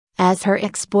as her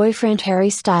ex-boyfriend Harry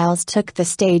Styles took the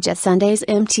stage at Sunday's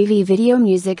MTV Video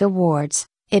Music Awards.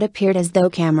 It appeared as though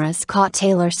cameras caught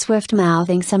Taylor Swift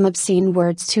mouthing some obscene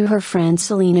words to her friend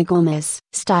Selena Gomez.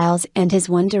 Styles and his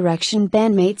One Direction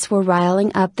bandmates were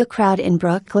riling up the crowd in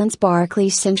Brooklyn's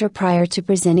Barclays Center prior to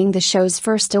presenting the show's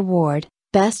first award,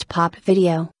 Best Pop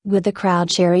Video. With the crowd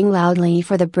cheering loudly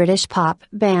for the British pop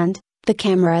band, the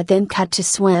camera then cut to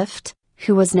Swift,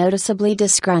 who was noticeably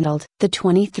disgruntled. The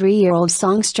 23-year-old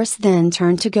songstress then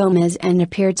turned to Gomez and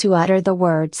appeared to utter the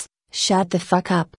words, "Shut the fuck up."